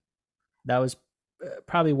 That was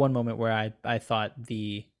probably one moment where I thought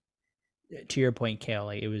to your point, Kale,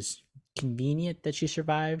 like, it was convenient that she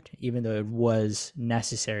survived, even though it was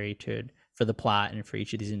necessary for the plot and for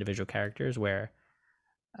each of these individual characters, where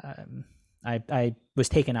I was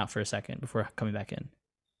taken out for a second before coming back in.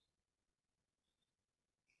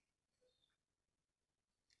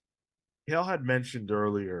 Hale had mentioned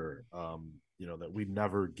earlier, that we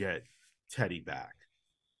never get Teddy back,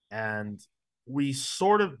 and we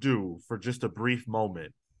sort of do for just a brief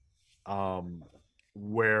moment,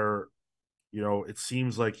 where it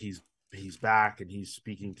seems like he's back and he's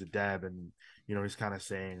speaking to Deb, and he's kind of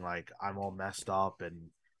saying like, I'm all messed up, and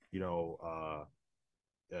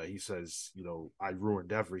he says, I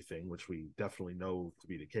ruined everything, which we definitely know to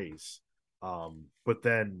be the case. But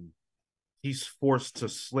then he's forced to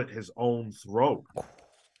slit his own throat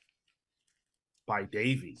by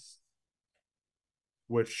Davy,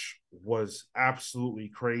 which was absolutely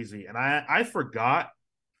crazy. And I forgot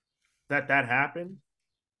that happened.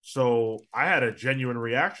 So I had a genuine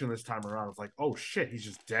reaction this time around. It's like, oh shit, he's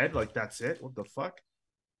just dead? Like, that's it? What the fuck?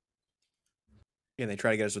 Yeah, they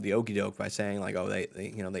try to get us with the okey doke by saying like, oh,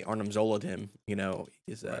 they Arnim Zola'd him.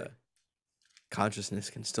 His consciousness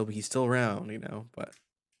can still be, he's still around. But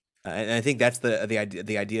and I think that's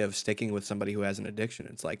the idea of sticking with somebody who has an addiction.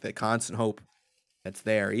 It's like the constant hope that's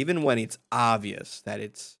there, even when it's obvious that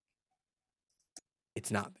it's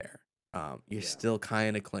not there. You still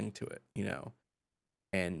kind of cling to it,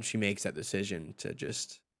 And she makes that decision to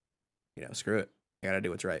just, screw it. I gotta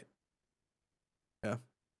do what's right. Yeah.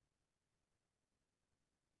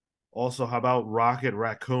 Also, how about Rocket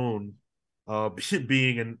Raccoon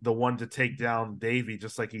being the one to take down Davy,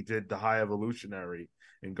 just like he did the High Evolutionary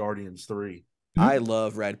in Guardians 3? I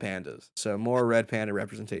love red pandas, so more red panda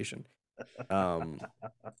representation.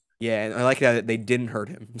 Yeah, and I like that they didn't hurt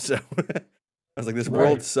him. So I was like, this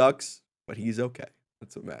world Right. sucks, but he's okay.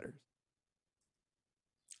 That's what matters.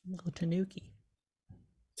 Little Tanuki.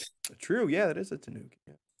 True, yeah, that is a Tanuki.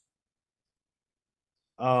 Yeah.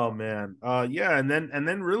 Oh man. Yeah, and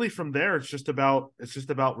then really from there it's just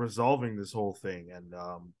about resolving this whole thing. And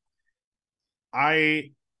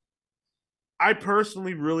I I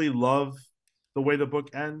personally really love the way the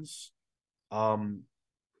book ends. Um,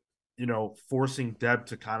 forcing Deb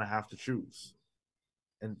to kind of have to choose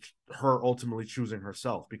and her ultimately choosing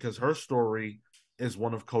herself because her story is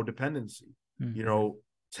one of codependency. You Mhm. know,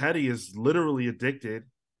 Teddy is literally addicted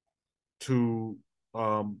to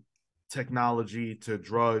um technology, to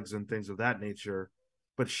drugs and things of that nature,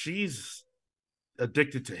 but she's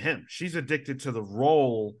addicted to him. She's addicted to the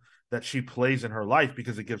role that she plays in her life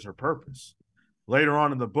because it gives her purpose. Later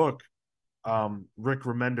on in the book, Rick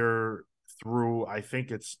Remender, through I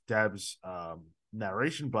think it's Deb's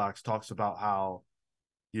narration box, talks about how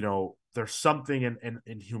there's something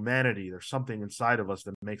in humanity, there's something inside of us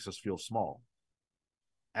that makes us feel small,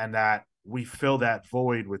 and that we fill that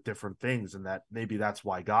void with different things, and that maybe that's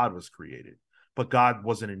why God was created, but God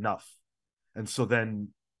wasn't enough. And so then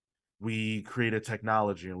we created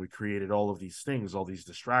technology and we created all of these things, all these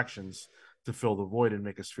distractions to fill the void and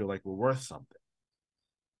make us feel like we're worth something.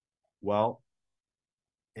 Well,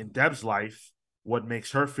 in Deb's life, what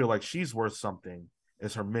makes her feel like she's worth something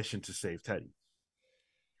is her mission to save Teddy.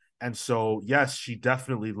 And so, yes, she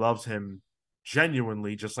definitely loves him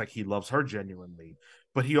genuinely, just like he loves her genuinely.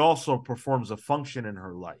 But he also performs a function in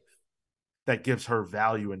her life that gives her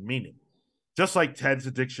value and meaning. Just like Ted's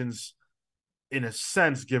addictions, in a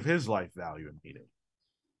sense, give his life value and meaning.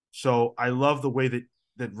 So I love the way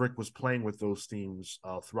that Rick was playing with those themes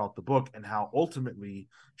throughout the book, and how ultimately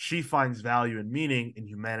she finds value and meaning in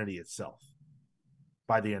humanity itself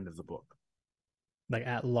by the end of the book. Like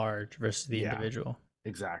at large versus the Yeah, individual.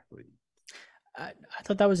 exactly. I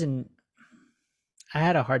thought that was I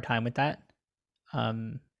had a hard time with that.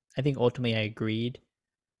 I think ultimately I agreed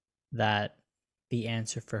that the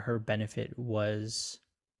answer for her benefit was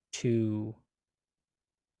to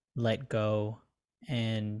let go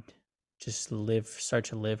and just start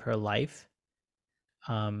to live her life.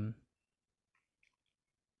 Um,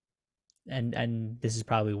 and this is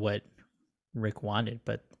probably what Rick wanted,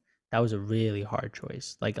 but that was a really hard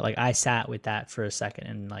choice. Like I sat with that for a second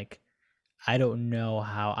and like I don't know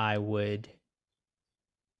how I would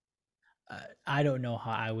I don't know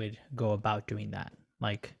how I would go about doing that.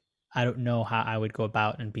 Like, I don't know how I would go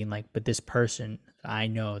about and being like, but this person that I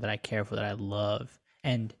know, that I care for, that I love,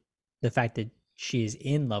 and the fact that she is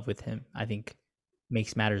in love with him, I think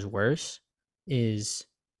makes matters worse. Is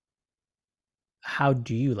how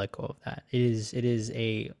do you let go of that? It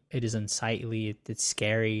is unsightly, it's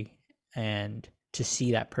scary, and to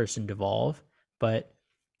see that person devolve, but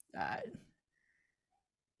uh,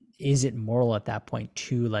 is it moral at that point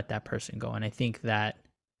to let that person go? And I think that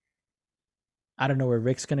I don't know where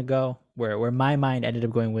Rick's gonna go. Where my mind ended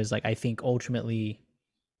up going was like I think ultimately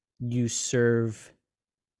you serve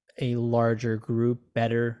a larger group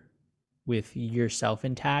better with yourself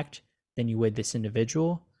intact than you would this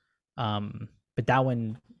individual. But that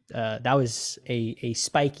one that was a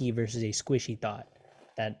spiky versus a squishy thought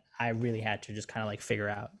that I really had to just kind of like figure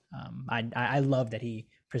out. I love that he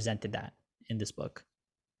presented that in this book.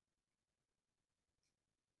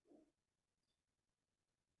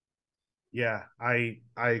 Yeah, I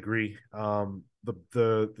agree.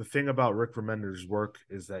 The thing about Rick Remender's work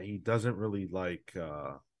is that he doesn't really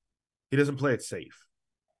he doesn't play it safe.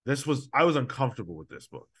 I was uncomfortable with this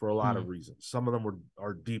book for a lot Hmm. of reasons. Some of them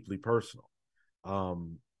are deeply personal.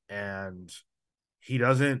 Um and he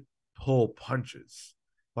doesn't pull punches.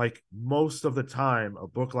 Like most of the time a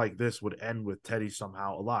book like this would end with Teddy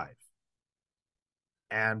somehow alive.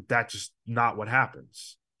 And that's just not what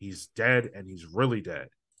happens. He's dead, and he's really dead.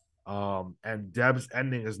 And Deb's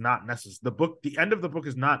ending is not necessary. The end of the book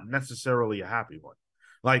is not necessarily a happy one.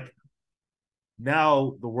 Like,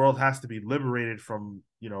 now the world has to be liberated from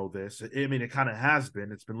this. I mean, it kind of has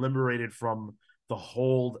been. It's been liberated from the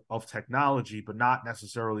hold of technology, but not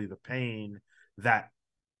necessarily the pain that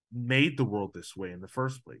made the world this way in the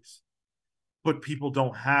first place. But people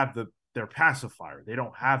don't have their pacifier. They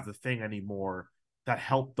don't have the thing anymore that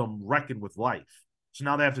helped them reckon with life. So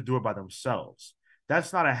now they have to do it by themselves.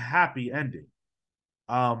 That's not a happy ending.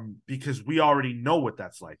 Because we already know what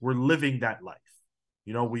that's like. We're living that life.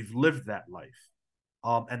 We've lived that life.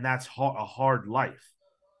 and that's a hard life.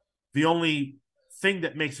 The only thing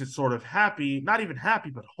that makes it sort of happy, not even happy,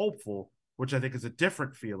 but hopeful, which I think is a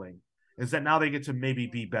different feeling, is that now they get to maybe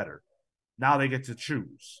be better. Now they get to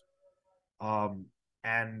choose. Um,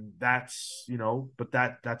 and that's, but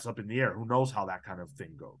that's up in the air. Who knows how that kind of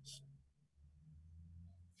thing goes?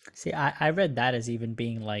 See, I read that as even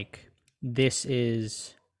being like, this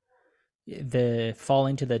is the fall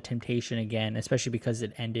into the temptation again, especially because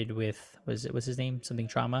it ended with, was his name something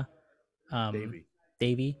trauma? Davey.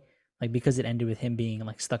 Davey. Like, because it ended with him being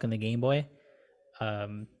like stuck in the Game Boy.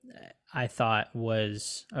 Um, I thought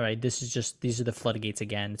was, all right, these are the floodgates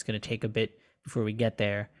again. It's going to take a bit before we get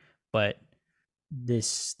there, but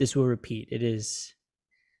this will repeat. It is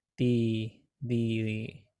the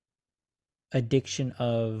addiction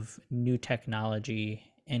of new technology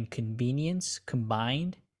and convenience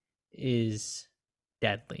combined is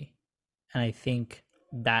deadly. And I think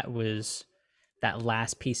that was that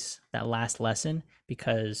last piece, that last lesson,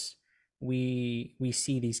 because we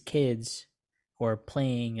see these kids who are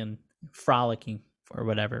playing and frolicking or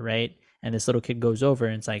whatever, right? And this little kid goes over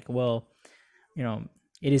and it's like, well, you know,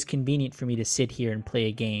 it is convenient for me to sit here and play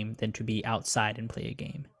a game than to be outside and play a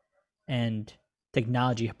game. And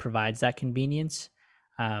technology provides that convenience.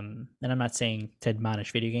 And I'm not saying to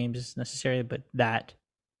admonish video games necessarily, but that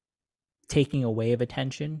taking away of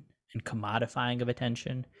attention and commodifying of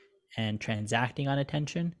attention and transacting on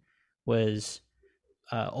attention was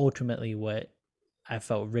ultimately what I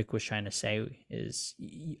felt Rick was trying to say is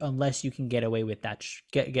unless you can get away with that,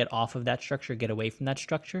 get off of that structure, get away from that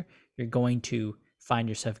structure, you're going to find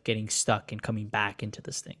yourself getting stuck and coming back into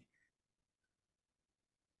this thing.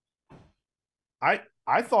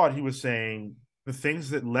 I thought he was saying the things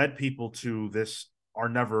that led people to this they're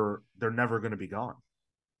never going to be gone.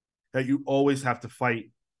 That you always have to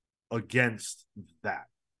fight against that.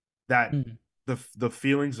 That the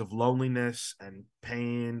feelings of loneliness and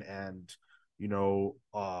pain and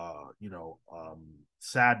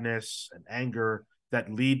sadness and anger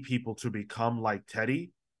that lead people to become like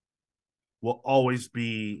Teddy will always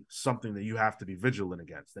be something that you have to be vigilant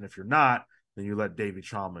against. And if you're not, then you let Davey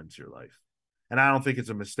Trauma into your life. And I don't think it's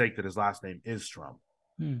a mistake that his last name is Trauma.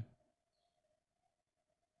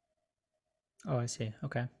 Oh, I see.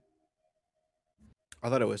 Okay. I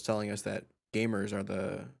thought it was telling us that gamers are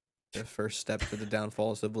the first step to the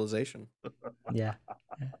downfall of civilization. Yeah.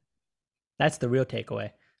 That's the real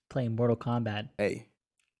takeaway. Playing Mortal Kombat. Hey,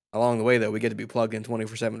 along the way though, we get to be plugged in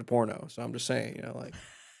 24/7 to porno. So I'm just saying, like.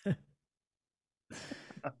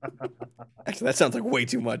 Actually, that sounds like way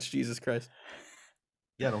too much. Jesus Christ.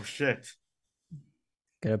 Yeah, no shit.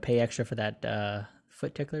 Gotta pay extra for that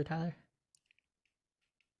foot tickler, Tyler?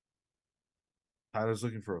 Tyler's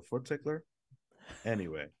looking for a foot tickler.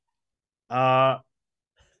 Anyway, I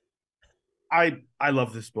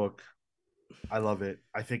love this book. I love it.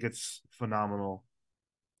 I think it's phenomenal.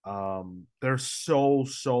 There's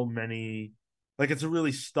so many, like, it's a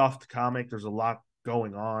really stuffed comic. There's a lot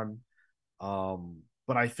going on.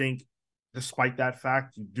 But I think despite that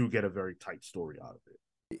fact, you do get a very tight story out of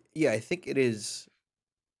it. Yeah, I think it is,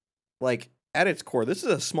 like, at its core, this is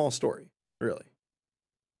a small story, really.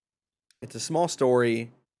 It's a small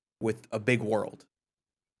story with a big world.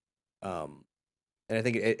 And I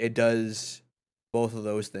think it does both of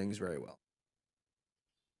those things very well.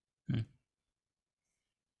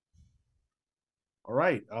 All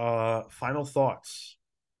right. Final thoughts.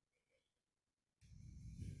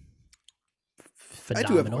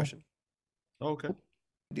 Phenomenal. I do have a question. Okay.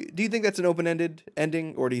 Do you think that's an open-ended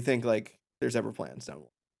ending, or do you think like there's ever plans down the line?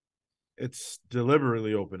 It's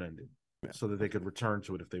deliberately open-ended so that they could return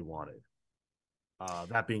to it if they wanted.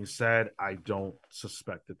 That being said, I don't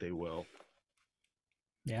suspect that they will.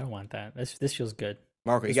 Yeah, I don't want that. This feels good.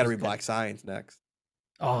 Marco, you got to read good. Black Science next.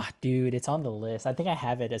 Oh, dude, it's on the list. I think I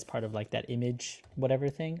have it as part of like that image whatever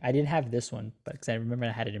thing. I didn't have this one, but because I remember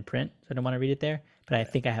I had it in print, so I don't want to read it there. But I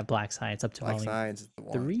think I have Black Science up to Black volume Science is the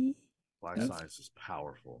one. 3. Black Science is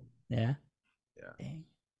powerful. Yeah. Yeah. Dang.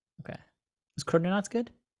 Okay. Was Chrononauts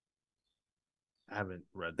good? I haven't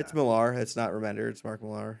read that. It's Millar. It's not Remender. It's Mark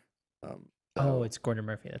Millar. Oh, it's Gordon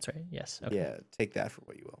Murphy. That's right. Yes. Okay. Yeah, take that for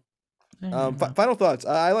what you will. Yeah. Final thoughts.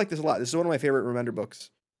 I like this a lot. This is one of my favorite Remender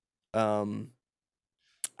books.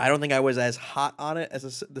 I don't think I was as hot on it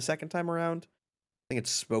as the second time around. I think it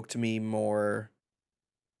spoke to me more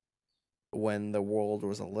when the world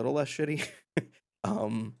was a little less shitty.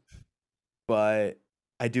 But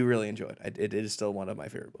I do really enjoy it. It is still one of my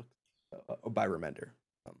favorite books by Remender.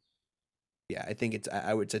 Yeah, I think it's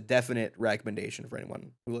a definite recommendation for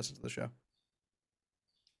anyone who listens to the show.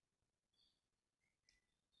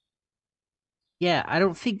 Yeah, I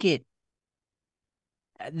don't think it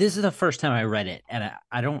this is the first time I read it, and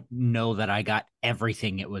I don't know that I got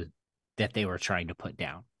everything it was that they were trying to put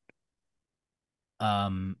down.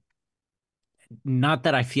 Not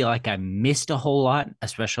that I feel like I missed a whole lot,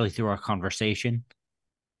 especially through our conversation,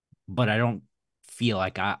 but I don't feel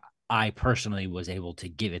like I personally was able to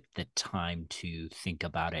give it the time to think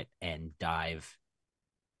about it and dive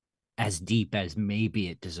as deep as maybe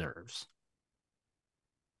it deserves.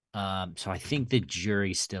 So I think the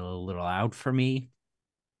jury's still a little out for me.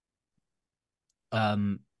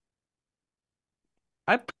 I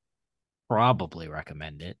probably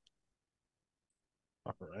recommend it.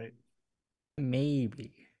 All right.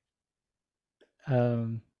 Maybe.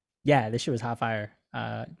 Yeah, this shit was hot fire.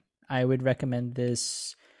 I would recommend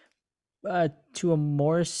this to a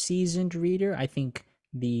more seasoned reader. I think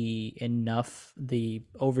the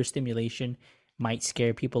overstimulation might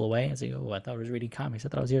scare people away. I was like, oh, I thought I was reading comics. I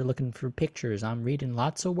thought I was here looking for pictures. I'm reading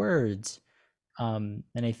lots of words. And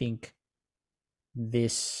I think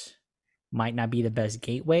this might not be the best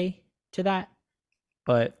gateway to that.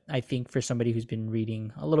 But I think for somebody who's been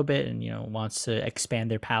reading a little bit and, wants to expand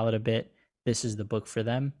their palette a bit, this is the book for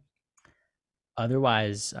them.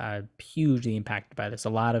 Otherwise, hugely impacted by this. A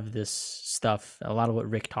lot of this stuff, a lot of what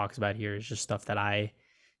Rick talks about here is just stuff that I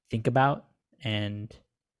think about and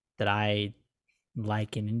that I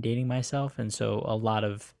like inundating myself. And so a lot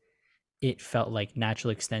of it felt like natural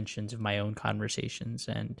extensions of my own conversations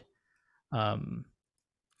and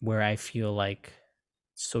where I feel like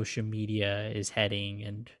social media is heading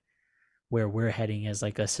and where we're heading as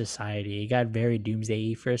like a society. It got very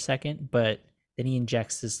doomsday-y for a second, but then he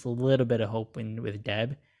injects this little bit of hope in with Deb,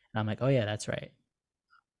 and I'm like, oh yeah, that's right.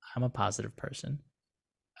 I'm a positive person.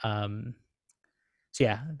 So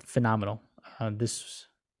yeah, phenomenal. This is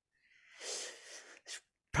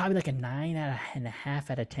probably like a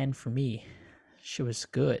 9.5 out of 10 for me. She was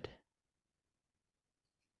good.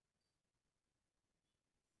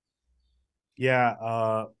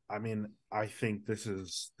 Yeah, I mean, I think this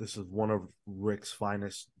is one of Rick's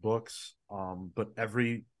finest books. But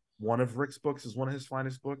every one of Rick's books is one of his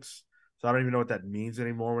finest books. So I don't even know what that means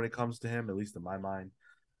anymore when it comes to him, at least in my mind.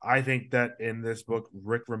 I think that in this book,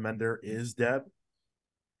 Rick Remender is Deb.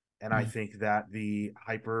 And I think that the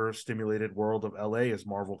hyper stimulated world of LA is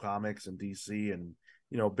Marvel Comics and DC and,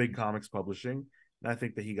 big comics publishing. And I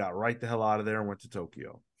think that he got right the hell out of there and went to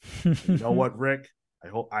Tokyo. You know what, Rick?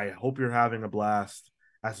 I hope you're having a blast,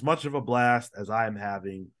 as much of a blast as I am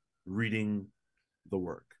having reading the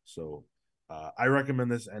work. So I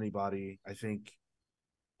recommend this to anybody. I think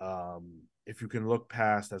if you can look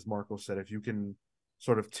past, as Marco said, if you can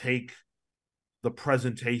sort of take the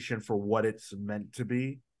presentation for what it's meant to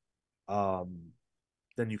be,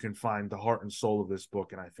 then you can find the heart and soul of this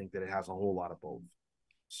book. And I think that it has a whole lot of both.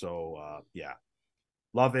 So yeah,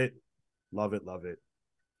 love it. Love it. Love it.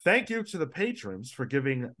 Thank you to the patrons for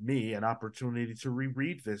giving me an opportunity to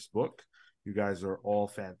reread this book. You guys are all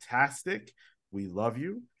fantastic. We love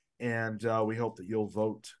you, and we hope that you'll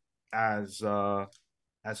vote as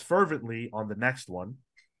fervently on the next one.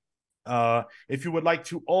 If you would like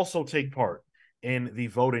to also take part in the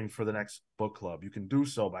voting for the next book club, you can do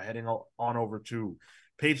so by heading on over to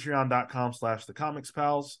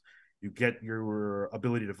patreon.com/thecomicspals. You get your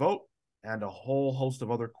ability to vote and a whole host of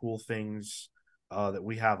other cool things that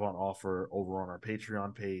we have on offer over on our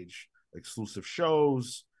Patreon page, exclusive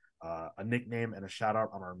shows, a nickname and a shout out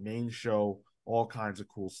on our main show, all kinds of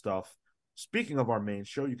cool stuff. Speaking of our main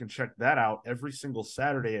show, you can check that out every single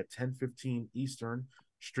Saturday at 10:15 Eastern,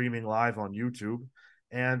 streaming live on YouTube,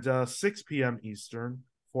 and 6 p.m. Eastern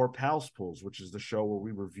for Pals Pulls, which is the show where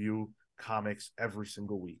we review comics every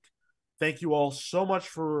single week. Thank you all so much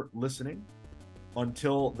for listening.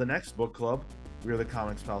 Until the next book club, we are the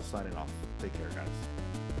Comics Pals signing off. Take care, guys.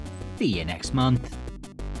 See you next month.